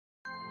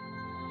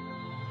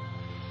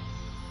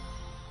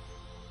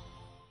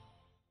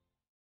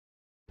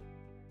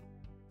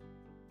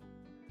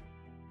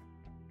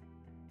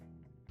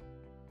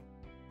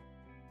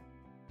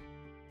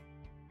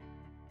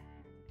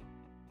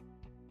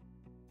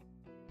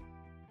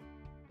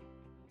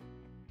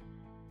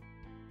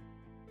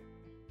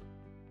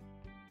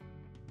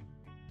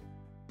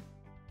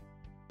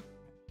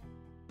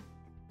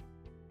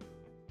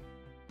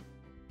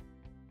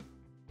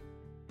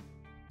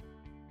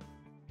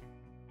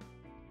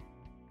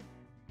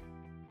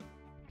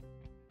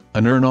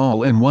Anern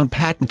all-in-one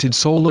patented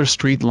solar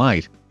street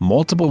light,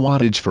 multiple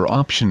wattage for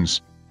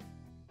options.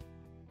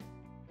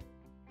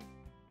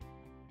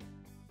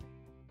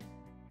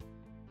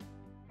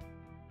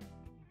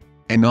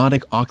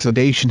 Anodic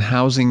oxidation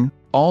housing,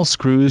 all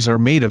screws are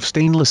made of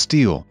stainless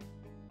steel.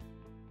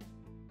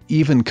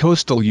 Even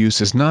coastal use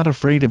is not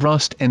afraid of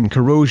rust and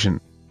corrosion.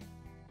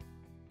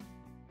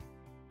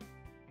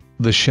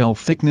 The shell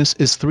thickness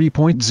is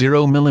 3.0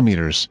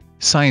 mm,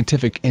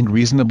 scientific and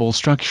reasonable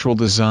structural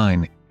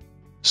design.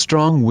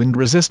 Strong wind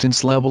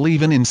resistance level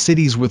even in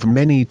cities with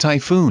many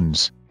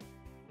typhoons.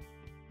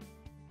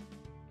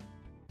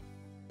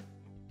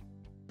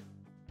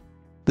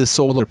 The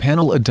solar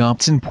panel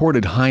adopts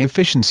imported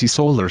high-efficiency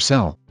solar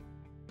cell.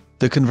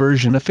 The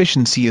conversion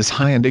efficiency is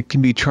high and it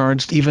can be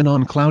charged even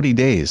on cloudy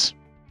days.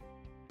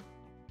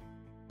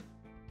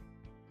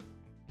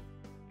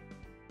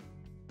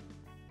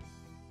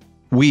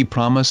 We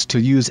promise to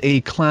use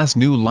A-class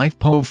new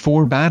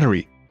LiFePO4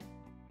 battery.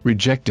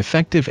 Reject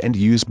defective and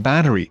use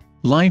battery,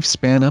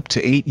 lifespan up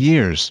to 8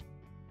 years.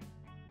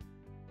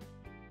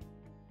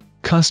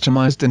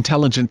 Customized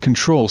intelligent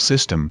control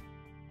system.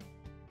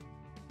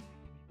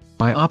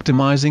 By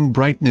optimizing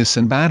brightness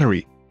and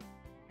battery,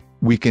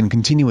 we can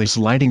continuous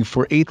lighting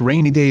for 8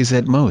 rainy days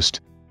at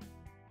most.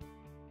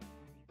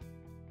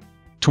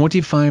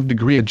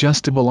 25-degree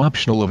adjustable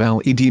optional of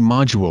LED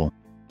module.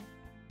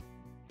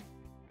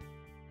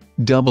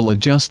 Double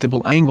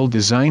adjustable angle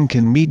design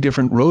can meet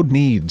different road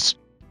needs.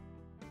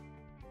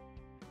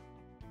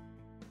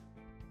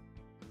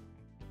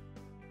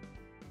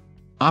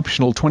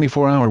 Optional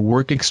 24-hour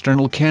work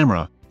external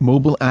camera,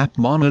 mobile app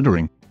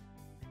monitoring.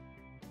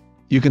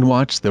 You can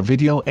watch the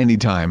video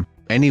anytime,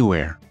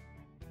 anywhere.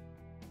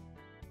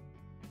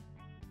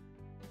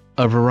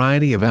 A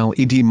variety of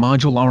LED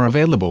modules are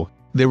available,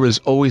 there is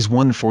always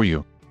one for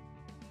you.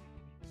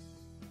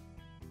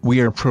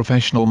 We are a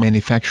professional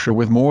manufacturer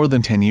with more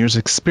than 10 years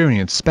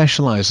experience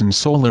specialized in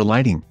solar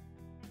lighting.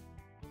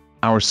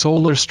 Our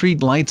solar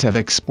street lights have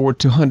export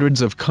to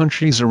hundreds of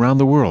countries around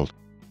the world.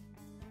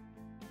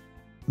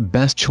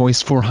 Best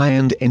choice for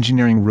high-end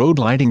engineering road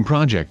lighting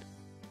project.